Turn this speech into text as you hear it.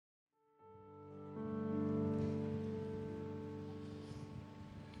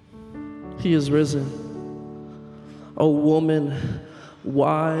He is risen. Oh woman,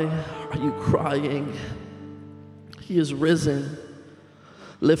 why are you crying? He is risen.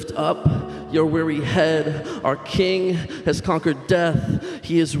 Lift up your weary head. Our King has conquered death.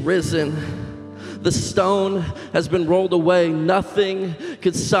 He is risen. The stone has been rolled away. Nothing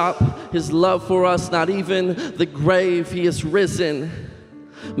could stop his love for us, not even the grave. He is risen.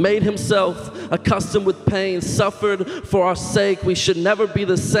 Made himself accustomed with pain, suffered for our sake. We should never be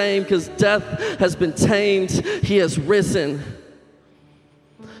the same because death has been tamed. He has risen.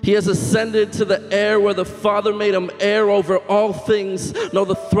 He has ascended to the air where the Father made him heir over all things. No,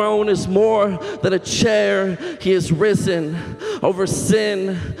 the throne is more than a chair. He is risen over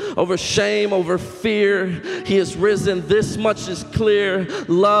sin, over shame, over fear. He is risen. This much is clear.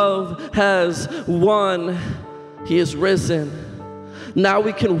 Love has won. He is risen. Now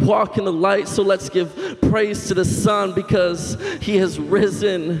we can walk in the light, so let's give praise to the Son because he has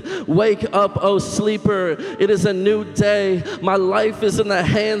risen. Wake up, O sleeper. It is a new day. My life is in the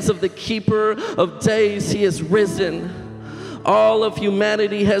hands of the keeper of days. He is risen. All of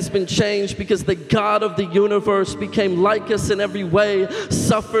humanity has been changed because the God of the universe became like us in every way,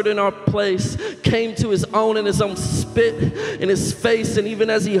 suffered in our place, came to his own and his own spit in his face. And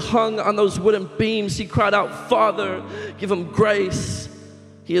even as he hung on those wooden beams, he cried out, Father, give him grace.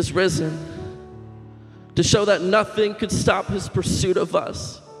 He is risen to show that nothing could stop his pursuit of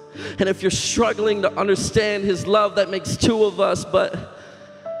us. And if you're struggling to understand his love, that makes two of us, but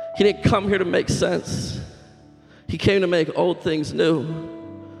he didn't come here to make sense. He came to make old things new,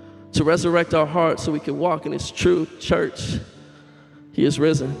 to resurrect our hearts so we can walk in his truth. Church, he is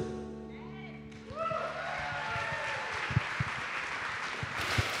risen.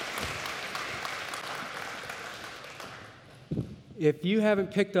 If you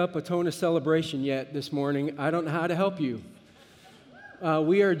haven't picked up a tone of celebration yet this morning, I don't know how to help you.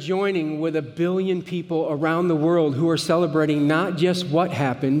 We are joining with 1 billion people around the world who are celebrating not just what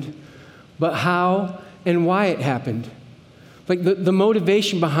happened, but how and why it happened. Like the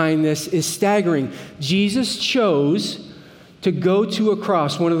motivation behind this is staggering. Jesus chose to go to a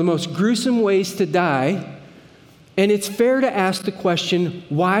cross, one of the most gruesome ways to die, and it's fair to ask the question,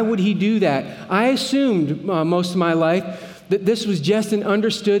 why would he do that? I assumed most of my life that this was just an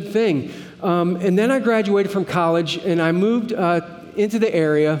understood thing. And then I graduated from college, and I moved into the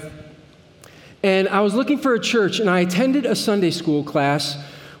area, and I was looking for a church, and I attended a Sunday school class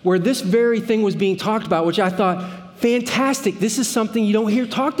where this very thing was being talked about, which I thought, fantastic, this is something you don't hear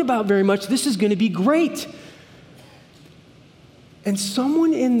talked about very much. This is going to be great. And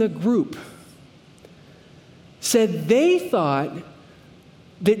someone in the group said they thought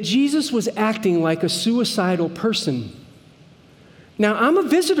that Jesus was acting like a suicidal person. Now, I'm a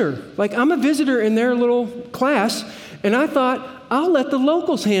visitor in their little class, and I thought, I'll let the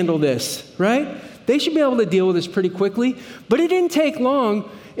locals handle this, right? They should be able to deal with this pretty quickly. But it didn't take long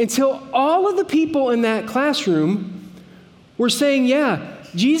until all of the people in that classroom were saying, yeah,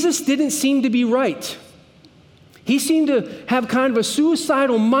 Jesus didn't seem to be right. He seemed to have kind of a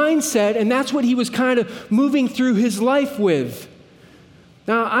suicidal mindset, and that's what he was kind of moving through his life with.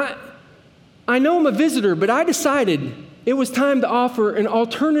 Now, I know I'm a visitor, but I decided it was time to offer an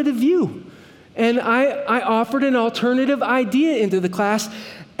alternative view. And I offered an alternative idea into the class,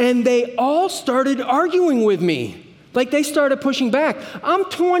 and they all started arguing with me. Like they started pushing back. I'm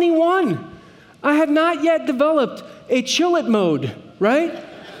 21. I have not yet developed a chill it mode, right?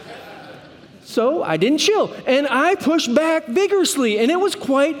 So I didn't chill, and I pushed back vigorously, and it was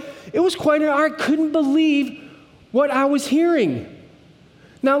quite I couldn't believe what I was hearing.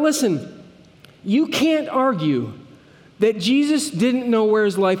 Now listen, you can't argue that Jesus didn't know where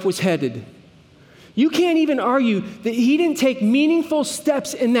his life was headed. You can't even argue that he didn't take meaningful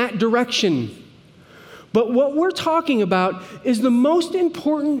steps in that direction. But what we're talking about is the most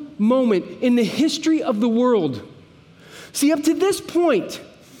important moment in the history of the world. See, up to this point,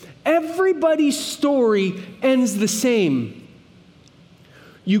 everybody's story ends the same.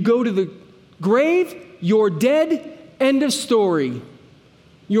 You go to the grave, you're dead, end of story.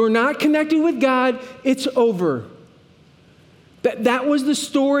 You're not connected with God, it's over. That was the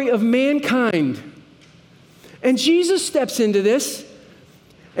story of mankind. And Jesus steps into this,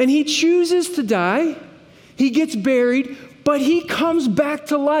 and he chooses to die. He gets buried, but he comes back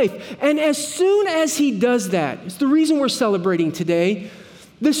to life. And as soon as he does that, it's the reason we're celebrating today,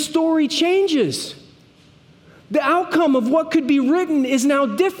 the story changes. The outcome of what could be written is now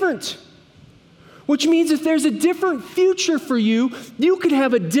different, which means if there's a different future for you, you could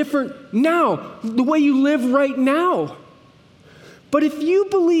have a different now, the way you live right now. But if you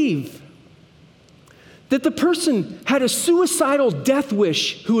believe that the person had a suicidal death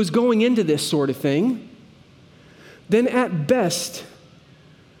wish who was going into this sort of thing, then at best,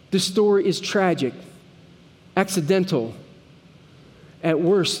 the story is tragic, accidental, at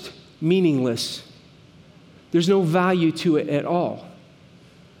worst, meaningless. There's no value to it at all.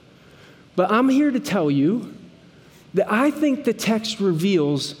 But I'm here to tell you that I think the text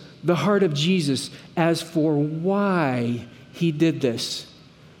reveals the heart of Jesus as for why he did this.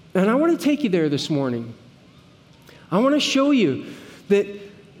 And I want to take you there this morning. I want to show you that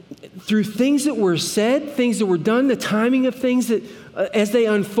through things that were said, things that were done, the timing of things that as they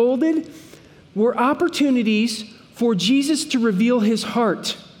unfolded, were opportunities for Jesus to reveal his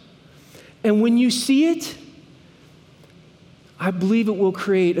heart. And when you see it, I believe it will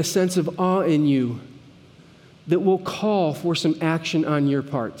create a sense of awe in you that will call for some action on your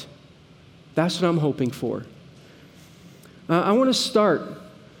part. That's what I'm hoping for. I want to start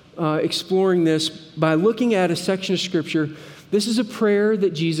exploring this by looking at a section of Scripture. This is a prayer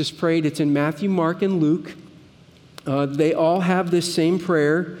that Jesus prayed. It's in Matthew, Mark, and Luke. They all have this same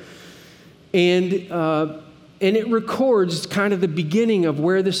prayer. And it records kind of the beginning of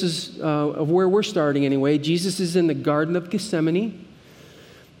where this is, of where we're starting anyway. Jesus is in the Garden of Gethsemane.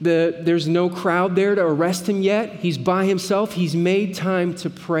 There's no crowd there to arrest him yet. He's by himself. He's made time to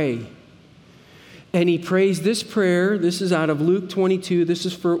pray. And he prays this prayer. This is out of Luke 22. This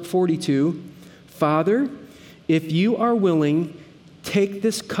is 42. Father, if you are willing, take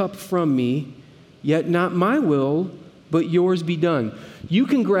this cup from me, yet not my will, but yours be done. You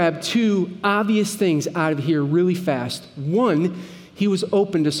can grab two obvious things out of here really fast. One, he was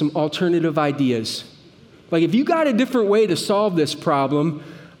open to some alternative ideas. Like, if you got a different way to solve this problem,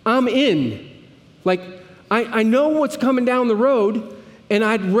 I'm in. Like, I know what's coming down the road, and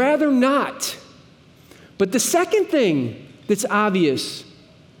I'd rather not. But the second thing that's obvious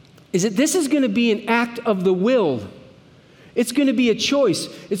is that this is going to be an act of the will. It's going to be a choice.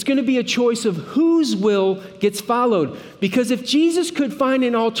 It's going to be a choice of whose will gets followed. Because if Jesus could find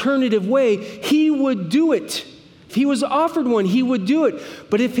an alternative way, he would do it. If he was offered one, he would do it.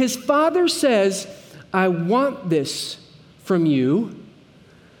 But if his Father says, I want this from you,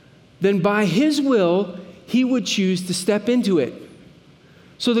 then by his will, he would choose to step into it.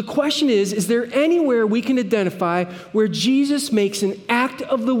 So the question is there anywhere we can identify where Jesus makes an act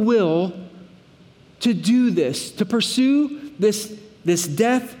of the will to do this, to pursue this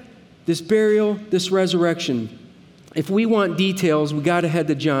death, this burial, this resurrection? If we want details, we got to head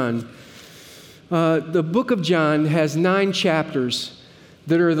to John. The book of John has 9 chapters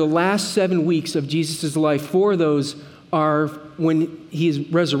that are the last 7 weeks of Jesus' life. 4 of those are when he is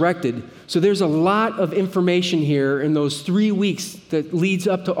resurrected. So there's a lot of information here in those 3 weeks that leads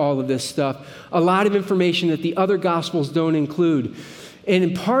up to all of this stuff. A lot of information that the other Gospels don't include.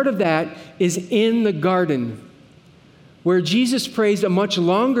 And part of that is in the garden, where Jesus prays a much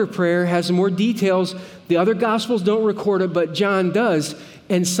longer prayer, has more details. The other Gospels don't record it, but John does.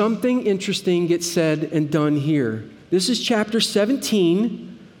 And something interesting gets said and done here. This is chapter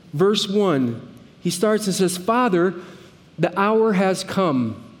 17, verse 1. He starts and says, Father, the hour has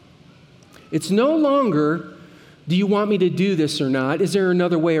come. It's no longer, do you want me to do this or not? Is there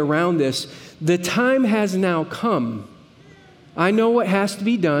another way around this? The time has now come. I know what has to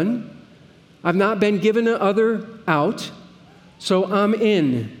be done. I've not been given the other out, so I'm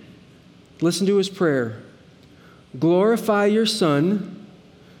in. Listen to his prayer. Glorify your Son,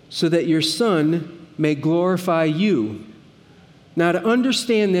 so that your Son may glorify you. Now, to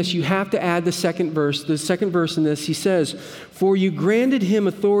understand this, you have to add the second verse. The second verse in this, he says, For you granted him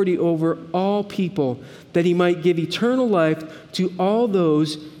authority over all people, that he might give eternal life to all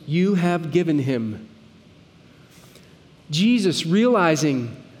those you have given him. Jesus,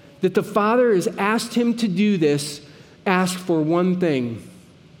 realizing that the Father has asked him to do this, asked for one thing.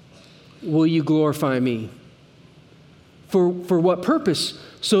 Will you glorify me? For what purpose?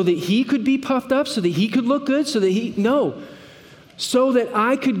 So that he could be puffed up? So that he could look good? No. So that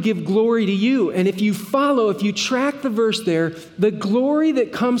I could give glory to you. And if you track the verse there, the glory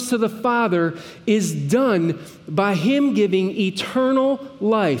that comes to the Father is done by him giving eternal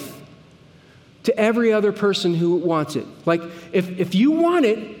life to every other person who wants it. Like, if you want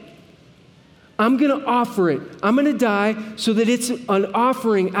it, I'm going to offer it. I'm going to die so that it's an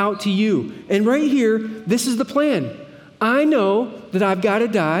offering out to you. And right here, this is the plan. I know that I've got to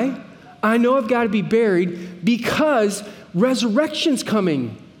die. I know I've got to be buried because resurrection's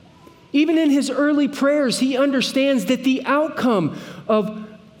coming. Even in his early prayers, he understands that the outcome of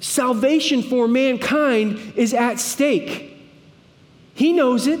salvation for mankind is at stake. He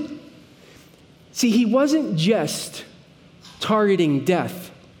knows it. See, he wasn't just targeting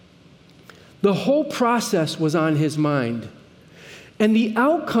death. The whole process was on his mind. And the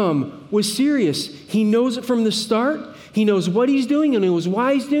outcome was serious. He knows it from the start. He knows what he's doing, and he knows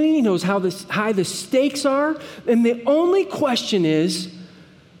why he's doing it. He knows how high the stakes are. And the only question is,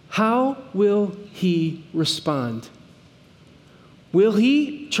 how will he respond? Will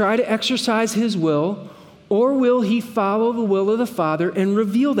he try to exercise his will, or will he follow the will of the Father and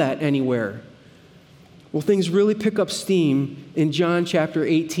reveal that anywhere? Well, things really pick up steam in John chapter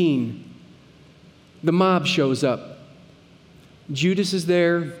 18. The mob shows up. Judas is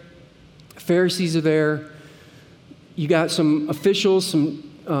there. Pharisees are there. You got some officials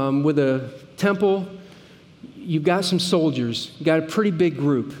with a temple. You've got some soldiers. You got a pretty big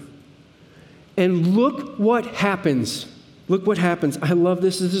group. And look what happens. Look what happens. I love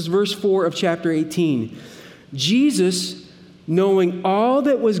this. This is verse 4 of chapter 18. Jesus, knowing all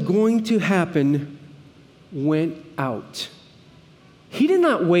that was going to happen, went out. He did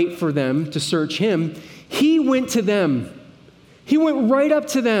not wait for them to search him. He went to them. He went right up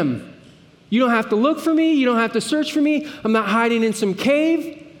to them. You don't have to look for me. You don't have to search for me. I'm not hiding in some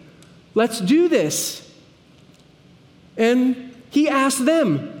cave. Let's do this. And he asked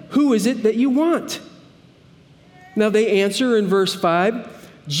them, who is it that you want? Now they answer in verse 5,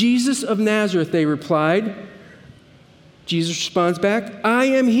 Jesus of Nazareth, they replied. Jesus responds back, I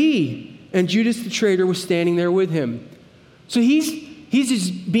am he. And Judas the traitor was standing there with him. So he's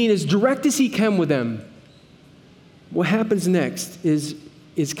just being as direct as he can with them. What happens next is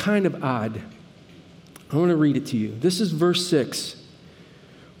kind of odd. I want to read it to you. This is verse 6.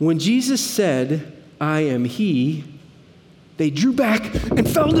 When Jesus said, I am he, they drew back and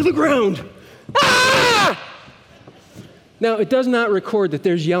fell to the ground. Ah! Now, it does not record that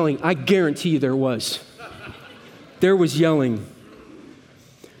there's yelling. I guarantee you there was. There was yelling.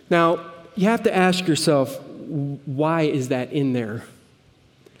 Now, you have to ask yourself, why is that in there?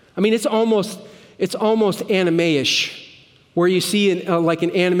 I mean, it's almost anime-ish, where you see like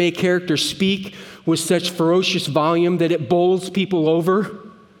an anime character speak with such ferocious volume that it bowls people over.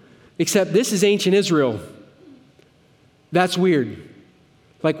 Except this is ancient Israel. That's weird.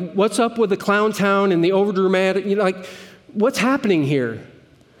 Like, what's up with the clown town and the overdramatic? You know, like, what's happening here?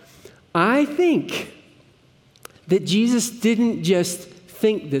 I think that Jesus didn't just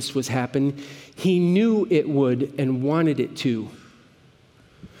think this was happening. He knew it would and wanted it to.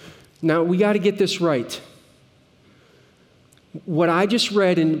 Now, we got to get this right. What I just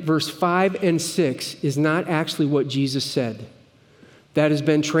read in verse 5 and 6 is not actually what Jesus said. That has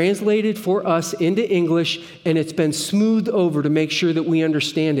been translated for us into English, and it's been smoothed over to make sure that we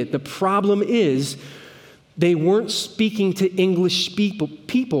understand it. The problem is they weren't speaking to English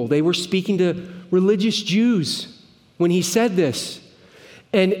people. They were speaking to religious Jews when he said this.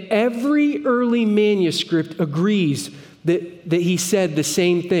 And every early manuscript agrees that he said the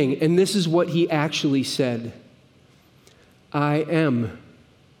same thing. And this is what he actually said. I am.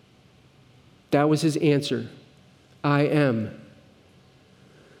 That was his answer. I am.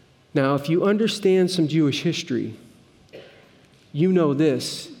 Now, if you understand some Jewish history, you know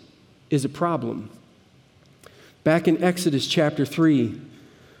this is a problem. Back in Exodus chapter 3,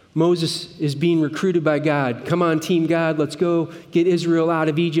 Moses is being recruited by God. Come on, Team God, let's go get Israel out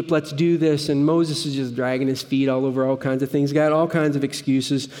of Egypt. Let's do this. And Moses is just dragging his feet all over all kinds of things, got all kinds of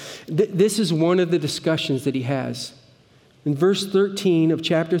excuses. This is one of the discussions that he has. In verse 13 of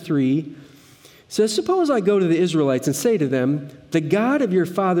chapter 3, it says, suppose I go to the Israelites and say to them, the God of your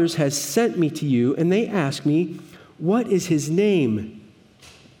fathers has sent me to you, and they ask me, what is his name?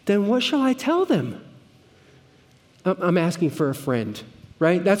 Then what shall I tell them? I'm asking for a friend,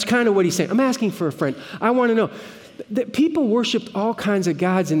 right? That's kind of what he's saying. I'm asking for a friend. I want to know. That people worshiped all kinds of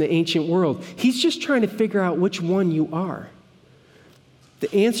gods in the ancient world. He's just trying to figure out which one you are.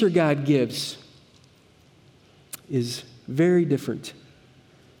 The answer God gives is very different.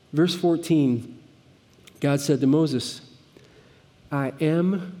 Verse 14, God said to Moses, I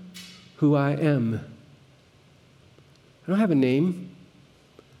am who I am. I don't have a name.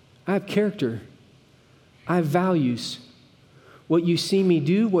 I have character. I have values. What you see me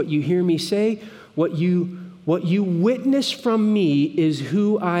do, what you hear me say, what you witness from me is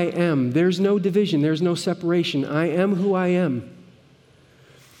who I am. There's no division. There's no separation. I am who I am.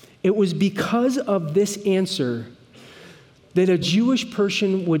 It was because of this answer that a Jewish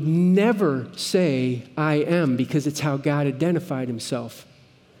person would never say, I am, because it's how God identified himself.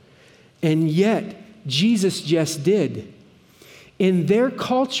 And yet, Jesus just did. In their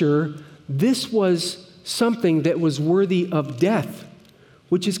culture, this was something that was worthy of death,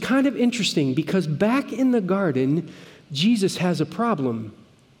 which is kind of interesting because back in the garden, Jesus has a problem.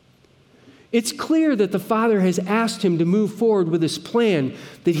 It's clear that the Father has asked him to move forward with his plan,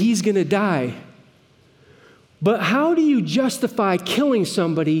 that he's going to die. But how do you justify killing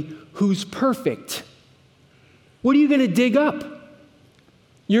somebody who's perfect? What are you going to dig up?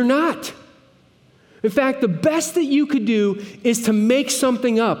 You're not. In fact, the best that you could do is to make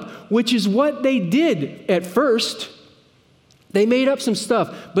something up, which is what they did at first. They made up some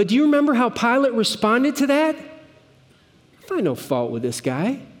stuff. But do you remember how Pilate responded to that? I find no fault with this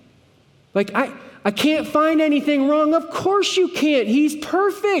guy. Like, I can't find anything wrong. Of course you can't. He's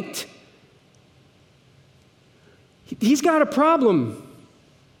perfect. He's got a problem.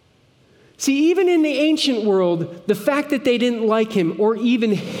 See, even in the ancient world, the fact that they didn't like him or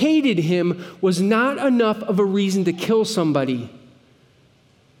even hated him was not enough of a reason to kill somebody.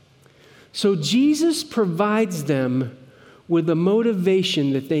 So Jesus provides them with the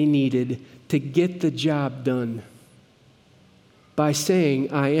motivation that they needed to get the job done by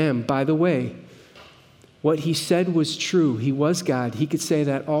saying, I am. By the way, what he said was true. He was God. He could say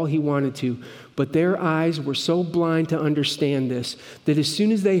that all he wanted to. But their eyes were so blind to understand this that as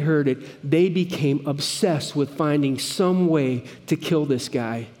soon as they heard it, they became obsessed with finding some way to kill this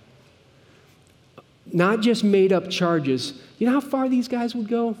guy. Not just made up charges. You know how far these guys would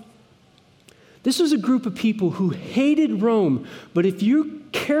go? This was a group of people who hated Rome, but if you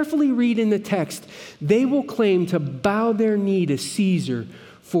carefully read in the text, they will claim to bow their knee to Caesar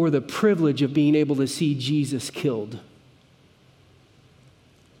for the privilege of being able to see Jesus killed.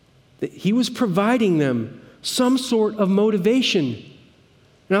 He was providing them some sort of motivation.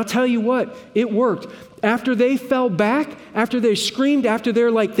 And I'll tell you what, it worked. After they fell back, after they screamed, after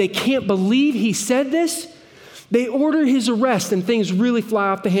they're like, they can't believe he said this, they order his arrest and things really fly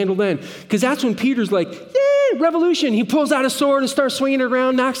off the handle then. Because that's when Peter's like, yeah, revolution. He pulls out a sword and starts swinging it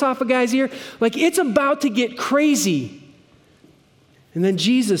around, knocks off a guy's ear. Like it's about to get crazy. And then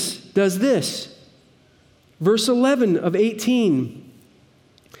Jesus does this. Verse 11 of 18.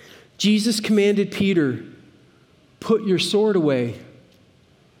 Jesus commanded Peter, put your sword away.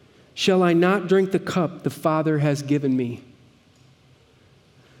 Shall I not drink the cup the Father has given me?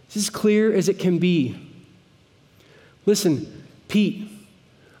 This is clear as it can be. Listen, Pete,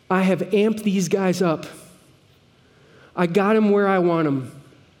 I have amped these guys up. I got them where I want them.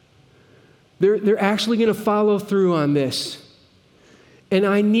 They're actually going to follow through on this. And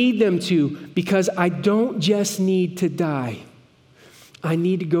I need them to because I don't just need to die. I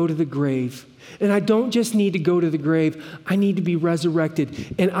need to go to the grave. And I don't just need to go to the grave. I need to be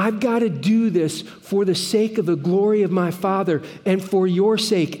resurrected. And I've got to do this for the sake of the glory of my Father and for your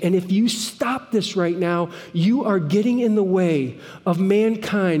sake. And if you stop this right now, you are getting in the way of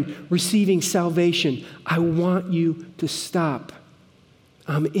mankind receiving salvation. I want you to stop.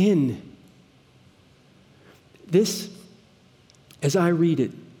 I'm in. This, as I read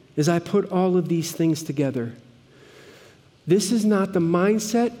it, as I put all of these things together, this is not the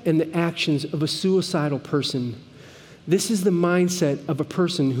mindset and the actions of a suicidal person. This is the mindset of a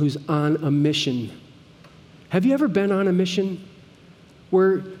person who's on a mission. Have you ever been on a mission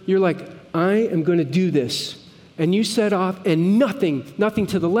where you're like, I am going to do this, and you set off and nothing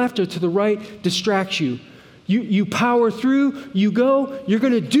to the left or to the right distracts you. You power through, you go, you're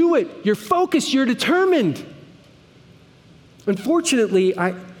going to do it. You're focused, you're determined. Unfortunately,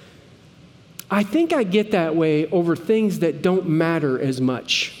 I think I get that way over things that don't matter as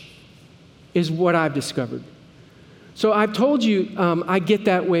much, is what I've discovered. So I've told you I get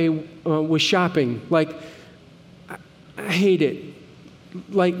that way with shopping. Like, I hate it.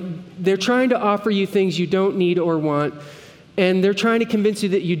 Like, they're trying to offer you things you don't need or want, and they're trying to convince you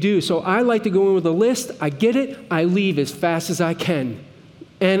that you do. So I like to go in with a list. I get it. I leave as fast as I can.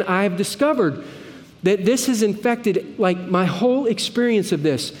 And I've discovered that this has infected, like, my whole experience of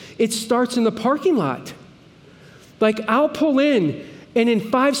this. It starts in the parking lot. Like, I'll pull in, and in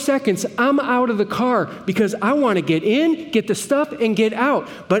 5 seconds, I'm out of the car because I want to get in, get the stuff, and get out.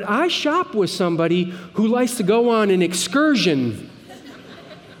 But I shop with somebody who likes to go on an excursion,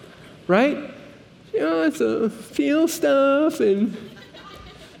 right? You know, it's a feel stuff and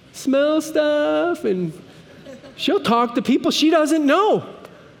smell stuff, and she'll talk to people she doesn't know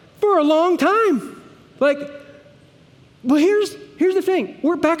for a long time. Like, well, here's the thing.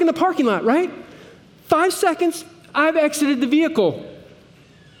 We're back in the parking lot, right? 5 seconds, I've exited the vehicle.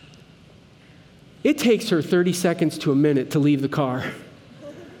 It takes her 30 seconds to a minute to leave the car.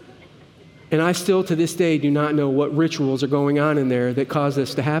 And I still, to this day, do not know what rituals are going on in there that cause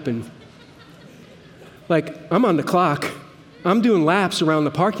this to happen. Like, I'm on the clock. I'm doing laps around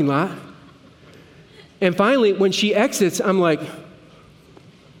the parking lot. And finally, when she exits, I'm like,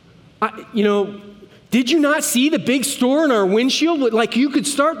 Did you not see the big store in our windshield? Like you could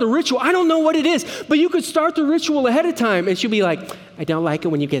start the ritual. I don't know what it is, but you could start the ritual ahead of time. And she'll be like, I don't like it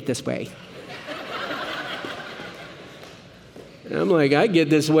when you get this way. And I'm like, I get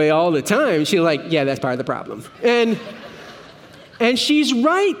this way all the time. She's like, yeah, that's part of the problem. And she's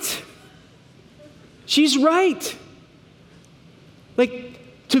right. She's right. Like,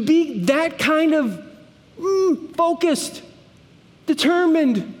 to be that kind of focused,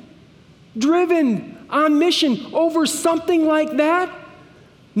 determined, driven, on mission over something like that,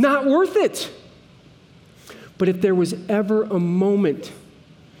 not worth it. But if there was ever a moment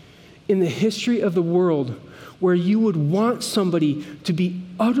in the history of the world where you would want somebody to be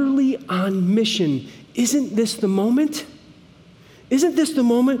utterly on mission, isn't this the moment? Isn't this the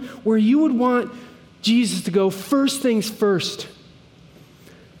moment where you would want Jesus to go first things first?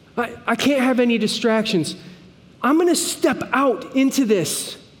 I can't have any distractions. I'm going to step out into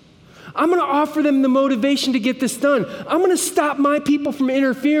this. I'm going to offer them the motivation to get this done. I'm going to stop my people from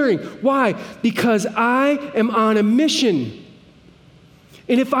interfering. Why? Because I am on a mission.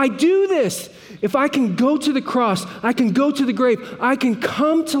 And if I do this, if I can go to the cross, I can go to the grave, I can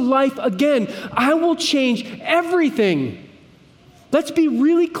come to life again, I will change everything. Let's be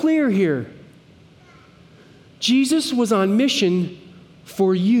really clear here. Jesus was on mission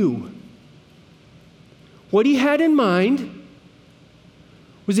for you. What he had in mind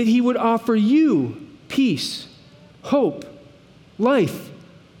was that he would offer you peace, hope, life,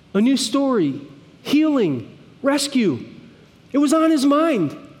 a new story, healing, rescue. It was on his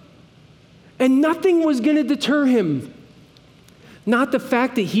mind. And nothing was going to deter him. Not the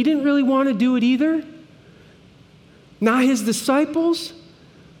fact that he didn't really want to do it either. Not his disciples.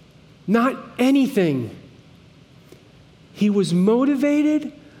 Not anything. He was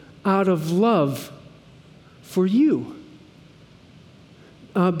motivated out of love for you.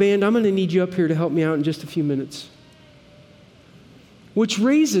 Band, I'm going to need you up here to help me out in just a few minutes. Which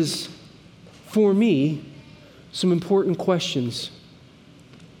raises, for me, some important questions.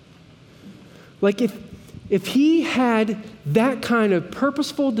 Like if he had that kind of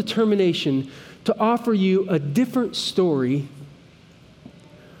purposeful determination to offer you a different story,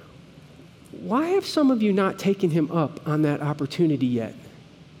 why have some of you not taken him up on that opportunity yet?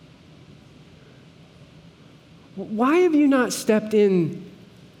 Why have you not stepped in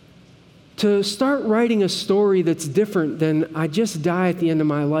to start writing a story that's different than I just die at the end of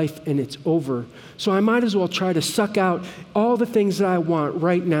my life and it's over? So I might as well try to suck out all the things that I want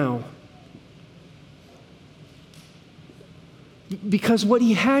right now. Because what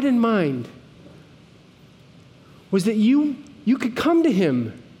he had in mind was that you could come to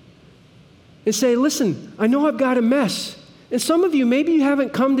him and say, listen, I know I've got a mess. And some of you, maybe you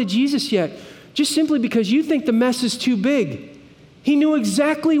haven't come to Jesus yet, just simply because you think the mess is too big. He knew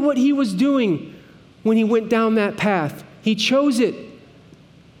exactly what he was doing when he went down that path. He chose it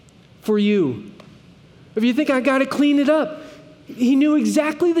for you. If you think I got to clean it up, he knew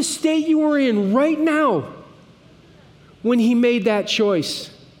exactly the state you were in right now when he made that choice.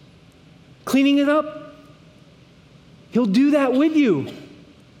 Cleaning it up, he'll do that with you.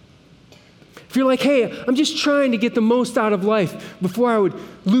 If you're like, hey, I'm just trying to get the most out of life before I would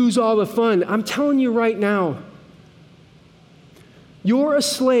lose all the fun, I'm telling you right now, you're a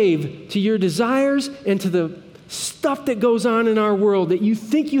slave to your desires and to the stuff that goes on in our world that you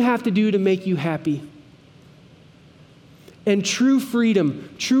think you have to do to make you happy. And true freedom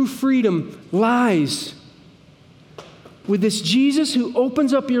lies with this Jesus who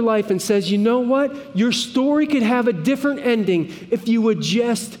opens up your life and says, you know what? Your story could have a different ending if you would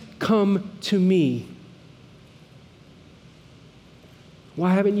just come to me.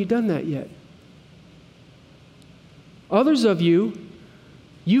 Why haven't you done that yet? Others of you,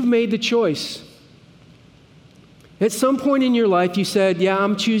 you've made the choice. At some point in your life, you said, yeah,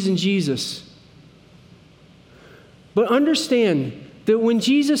 I'm choosing Jesus. But understand that when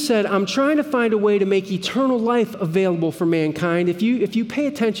Jesus said, I'm trying to find a way to make eternal life available for mankind, if you pay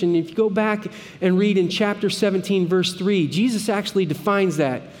attention, if you go back and read in chapter 17, verse 3, Jesus actually defines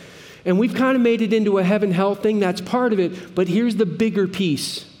that. And we've kind of made it into a heaven-hell thing. That's part of it. But here's the bigger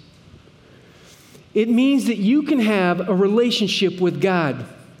piece. It means that you can have a relationship with God.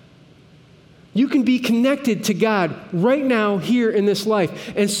 You can be connected to God right now, here in this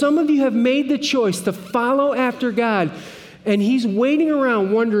life. And some of you have made the choice to follow after God, and he's waiting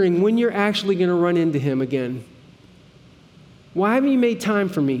around wondering when you're actually going to run into him again. Why haven't you made time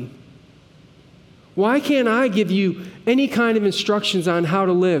for me? Why can't I give you any kind of instructions on how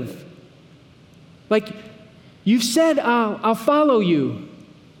to live? Like, you've said, I'll follow you,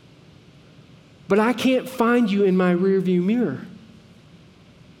 but I can't find you in my rearview mirror.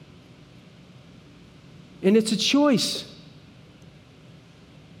 And it's a choice.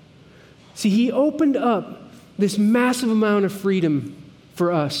 See, he opened up this massive amount of freedom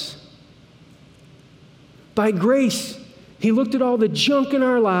for us. By grace, he looked at all the junk in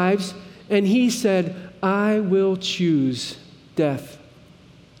our lives and he said, I will choose death.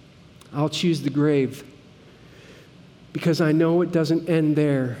 I'll choose the grave. Because I know it doesn't end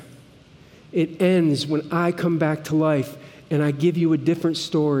there. It ends when I come back to life and I give you a different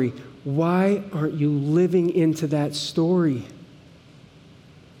story. Why aren't you living into that story?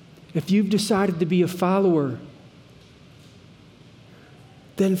 If you've decided to be a follower,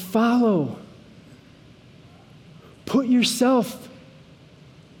 then follow. Put yourself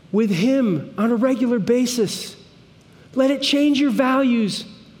with him on a regular basis. Let it change your values.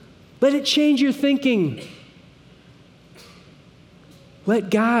 Let it change your thinking. Let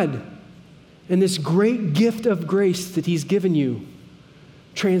God and this great gift of grace that he's given you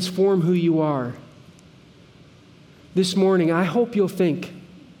transform who you are. This morning, I hope you'll think,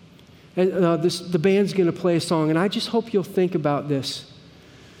 the band's going to play a song, and I just hope you'll think about this.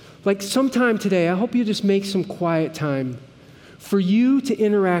 Like sometime today, I hope you just make some quiet time for you to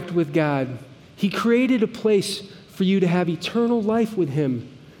interact with God. He created a place for you to have eternal life with him.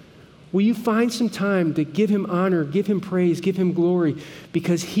 Will you find some time to give him honor, give him praise, give him glory,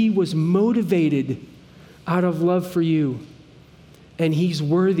 because he was motivated out of love for you, and he's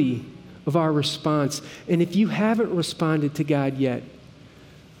worthy of our response. And if you haven't responded to God yet,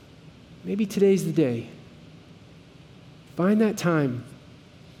 maybe today's the day. Find that time.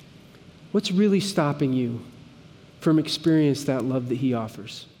 What's really stopping you from experiencing that love that he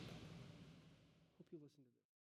offers?